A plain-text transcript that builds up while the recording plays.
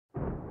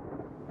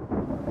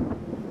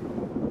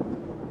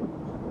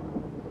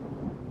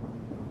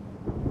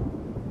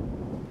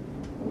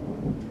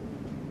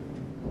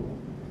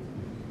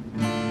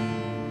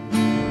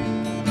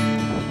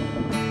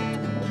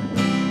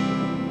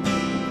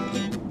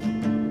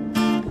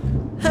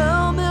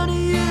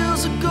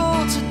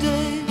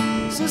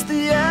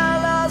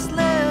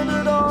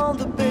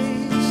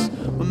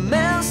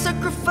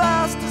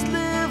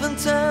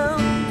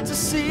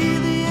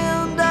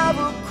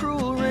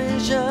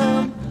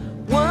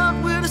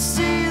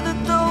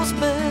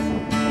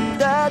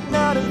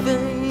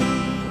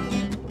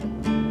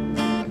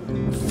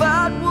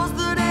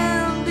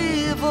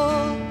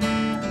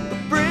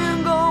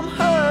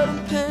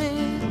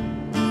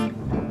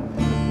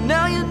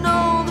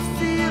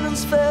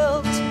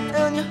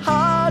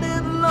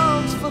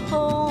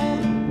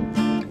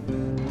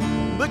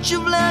But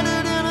you've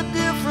landed in a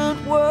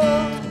different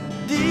world,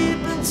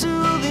 deep into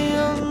the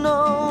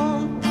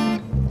unknown.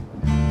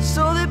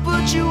 So they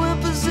put you in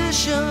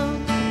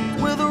position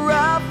with a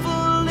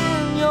rifle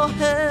in your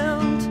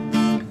hand.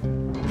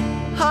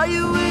 Are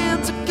you in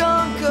to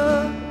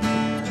conquer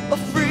or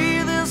free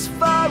this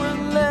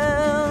foreign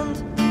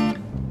land?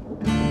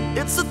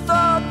 It's a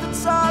thought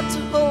that's hard to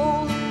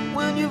hold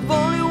when you've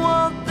only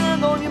one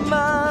thing on your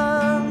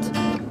mind.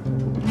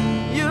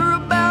 You're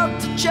about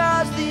to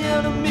charge the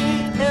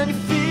enemy and your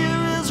fear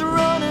is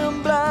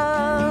running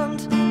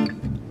blind.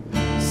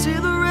 See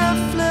the red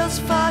flares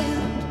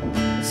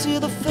fired, see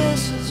the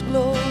faces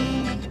glow.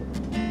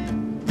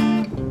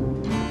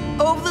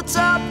 Over the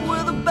top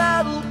where the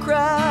battle cries.